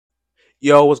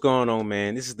Yo, what's going on,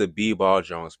 man? This is the B Ball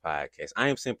Jones podcast. I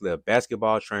am simply a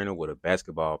basketball trainer with a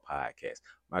basketball podcast.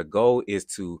 My goal is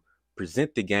to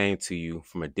present the game to you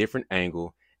from a different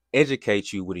angle,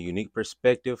 educate you with a unique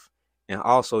perspective, and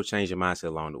also change your mindset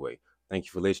along the way. Thank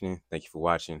you for listening. Thank you for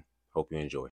watching. Hope you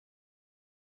enjoy.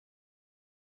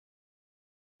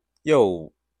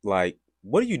 Yo, like,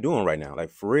 what are you doing right now?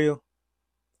 Like, for real?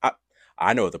 I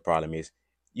I know what the problem is.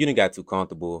 You didn't got too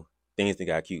comfortable. Things didn't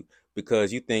got cute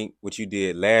because you think what you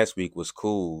did last week was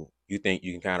cool. You think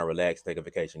you can kind of relax, take a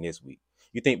vacation this week.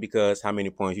 You think because how many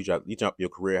points you dropped your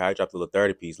career high, you dropped a little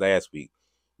 30 piece last week.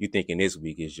 You thinking this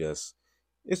week is just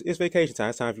it's vacation time.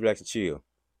 It's time for you to relax and chill.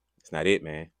 It's not it,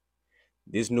 man.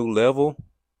 This new level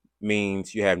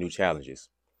means you have new challenges.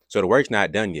 So the work's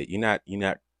not done yet. You're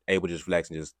not able to just relax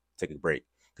and just take a break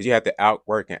because you have to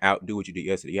outwork and outdo what you did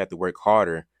yesterday. You have to work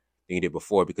harder than you did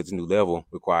before because the new level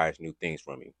requires new things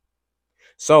from you.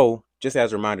 So just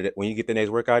as a reminder that when you get the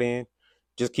next workout in,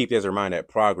 just keep it as a reminder that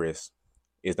progress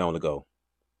is the only goal.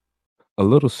 A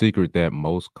little secret that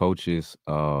most coaches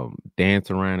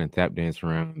dance around and tap dance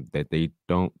around that they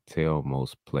don't tell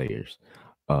most players.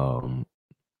 Um,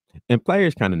 and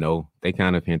players kind of know, they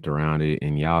kind of hint around it,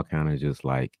 and y'all kind of just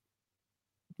like,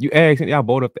 you ask, and y'all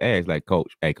bold up to ask, like,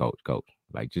 coach, hey, coach,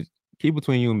 like, just keep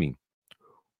between you and me.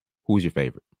 Who's your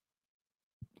favorite?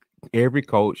 Every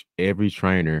coach, every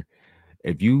trainer,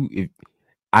 if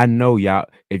I know y'all,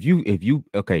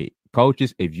 okay,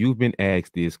 coaches, if you've been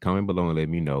asked this, comment below and let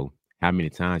me know how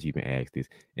many times you've been asked this.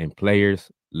 And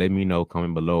players, let me know,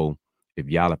 comment below if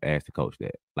y'all have asked the coach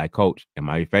that. Like, coach,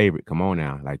 am I your favorite? Come on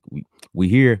now. Like, we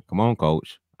here. Come on,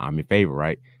 coach. I'm your favorite,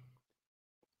 right?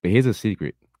 But here's a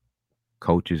secret.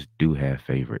 Coaches do have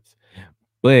favorites.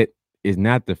 But it's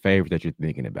not the favorite that you're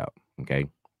thinking about. Okay.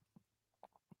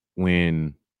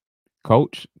 When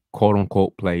coach, quote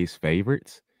unquote, plays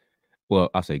favorites, well,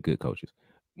 I'll say good coaches.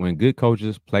 When good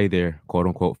coaches play their quote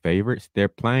unquote favorites, they're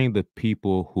playing the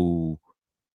people who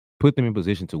put them in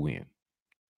position to win.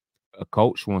 A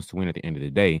coach wants to win at the end of the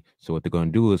day. So what they're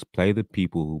going to do is play the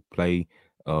people who play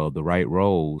the right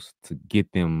roles to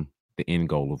get them the end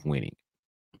goal of winning.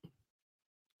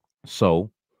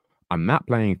 So I'm not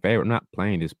playing favorite. I'm not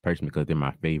playing this person because they're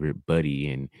my favorite buddy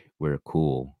and we're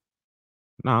cool.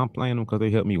 No, I'm playing them because they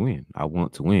help me win. I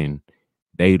want to win.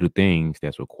 They do things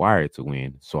that's required to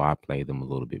win. So I play them a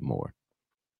little bit more.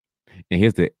 And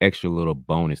here's the extra little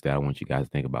bonus that I want you guys to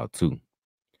think about too.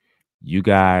 You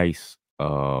guys,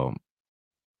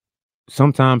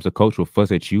 sometimes the coach will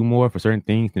fuss at you more for certain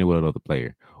things than it will another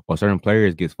player, or certain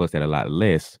players get fussed at a lot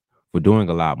less for doing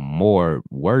a lot more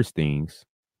worse things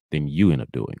than you end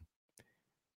up doing.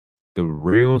 The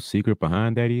real secret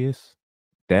behind that is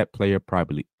that player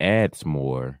probably adds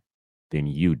more than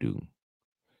you do.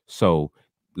 So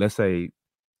let's say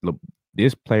look,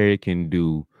 this player can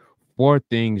do four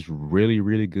things really,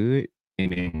 really good,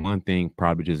 and then one thing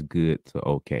probably just good to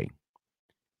okay.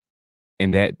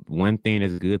 And that one thing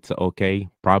that's good to okay,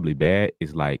 probably bad,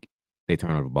 is like they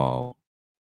turn over the ball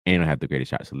and don't have the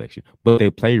greatest shot selection. But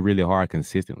they play really hard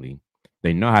consistently.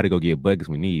 They know how to go get buckets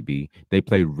when need be. They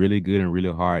play really good and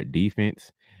really hard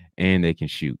defense, and they can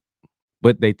shoot.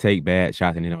 But they take bad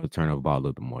shots and they don't turn over the ball a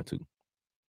little bit more too.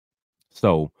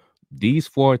 So these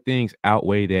four things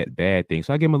outweigh that bad thing.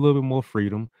 So I give them a little bit more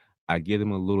freedom. I give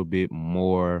them a little bit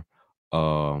more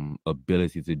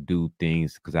ability to do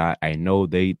things because I know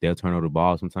they'll turn over the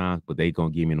ball sometimes, but they gonna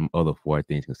give me them other four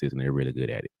things consistently. They're really good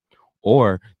at it.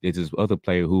 Or there's this other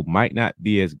player who might not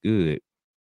be as good.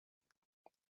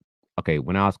 Okay,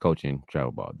 when I was coaching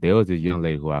travel ball, there was this young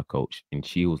lady who I coached, and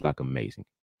she was like amazing.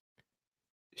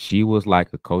 She was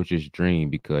like a coach's dream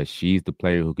because she's the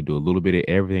player who could do a little bit of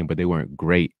everything, but they weren't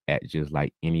great at just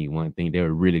like any one thing. They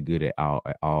were really good at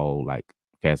all like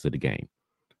facets of the game.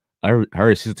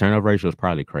 Her assist turnover ratio was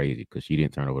probably crazy because she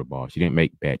didn't turn over the ball. She didn't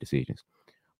make bad decisions.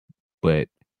 But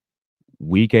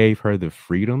we gave her the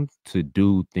freedom to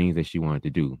do things that she wanted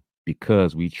to do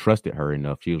because we trusted her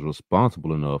enough. She was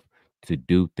responsible enough to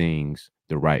do things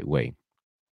the right way.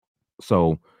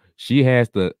 So she has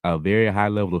a very high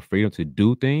level of freedom to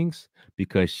do things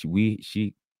because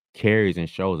she carries and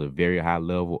shows a very high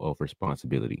level of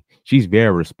responsibility. She's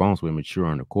very responsible and mature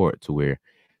on the court to where,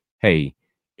 hey,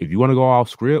 if you want to go off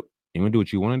script and you want to do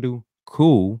what you want to do,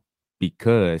 cool,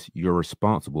 because you're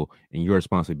responsible and your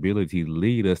responsibilities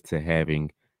lead us to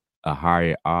having a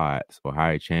higher odds or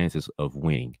higher chances of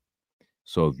winning.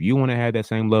 So if you want to have that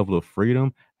same level of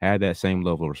freedom, have that same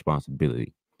level of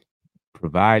responsibility,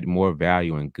 provide more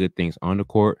value and good things on the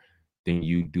court than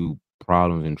you do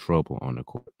problems and trouble on the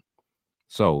court.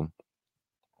 So,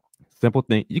 simple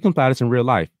thing, you can apply this in real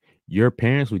life. Your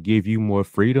parents would give you more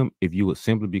freedom if you would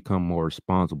simply become more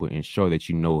responsible and show that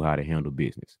you know how to handle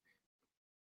business.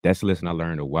 That's a lesson I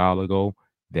learned a while ago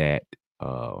that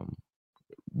um,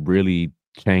 really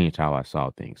changed how I saw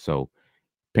things. So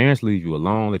parents leave you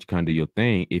alone, let you kind of do your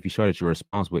thing. If you show that you're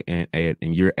responsible and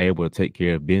you're able to take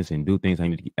care of business and do things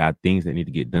that things that need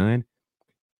to get done,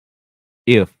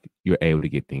 if you're able to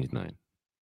get things done.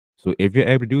 So if you're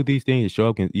able to do these things, show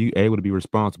up, and you able to be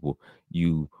responsible,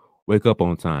 you wake up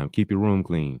on time, keep your room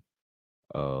clean.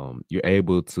 You're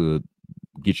able to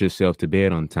get yourself to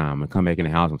bed on time and come back in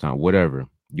the house on time, whatever.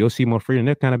 You'll see more freedom.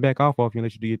 They'll kind of back off you and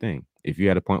let you do your thing. If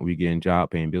you're at a point where you're getting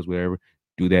job, paying bills, whatever,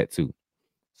 do that too.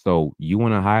 So you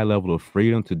want a high level of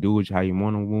freedom to do how you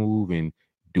want to move and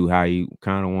do how you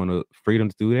kind of want to freedom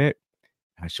to do that.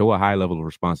 Show a high level of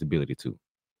responsibility too,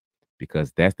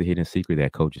 because that's the hidden secret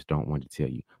that coaches don't want to tell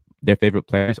you. Their favorite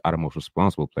players are the most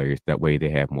responsible players. That way they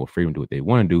have more freedom to do what they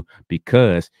want to do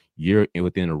because you're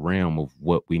within the realm of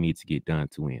what we need to get done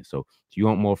to win. So if you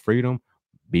want more freedom,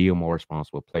 be a more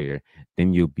responsible player.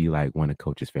 Then you'll be like one of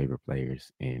coach's favorite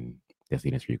players. And that's the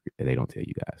hidden secret that they don't tell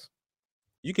you guys.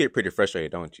 You get pretty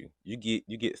frustrated, don't you? You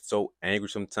get so angry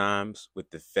sometimes with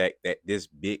the fact that this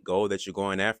big goal that you're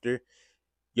going after,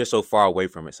 you're so far away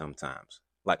from it sometimes.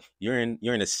 Like you're in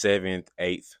the seventh,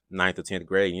 eighth, ninth, or 10th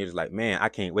grade, and you're just like, man, I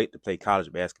can't wait to play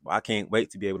college basketball. I can't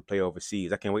wait to be able to play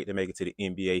overseas. I can't wait to make it to the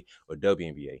NBA or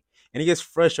WNBA. And it gets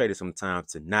frustrated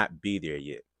sometimes to not be there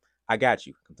yet. I got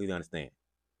you. Completely understand.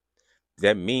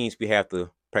 That means we have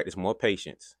to practice more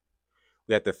patience.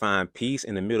 We have to find peace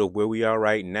in the middle of where we are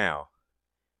right now.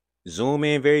 Zoom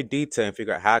in very detailed and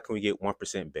figure out how can we get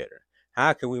 1% better.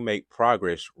 How can we make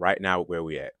progress right now with where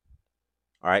we're at?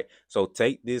 All right. So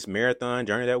take this marathon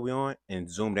journey that we're on and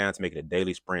zoom down to make it a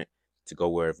daily sprint to go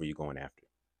wherever you're going after.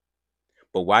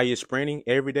 But while you're sprinting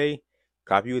every day,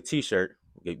 copy you a t-shirt,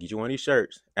 get you one of these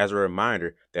shirts as a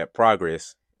reminder that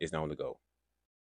progress is the only goal.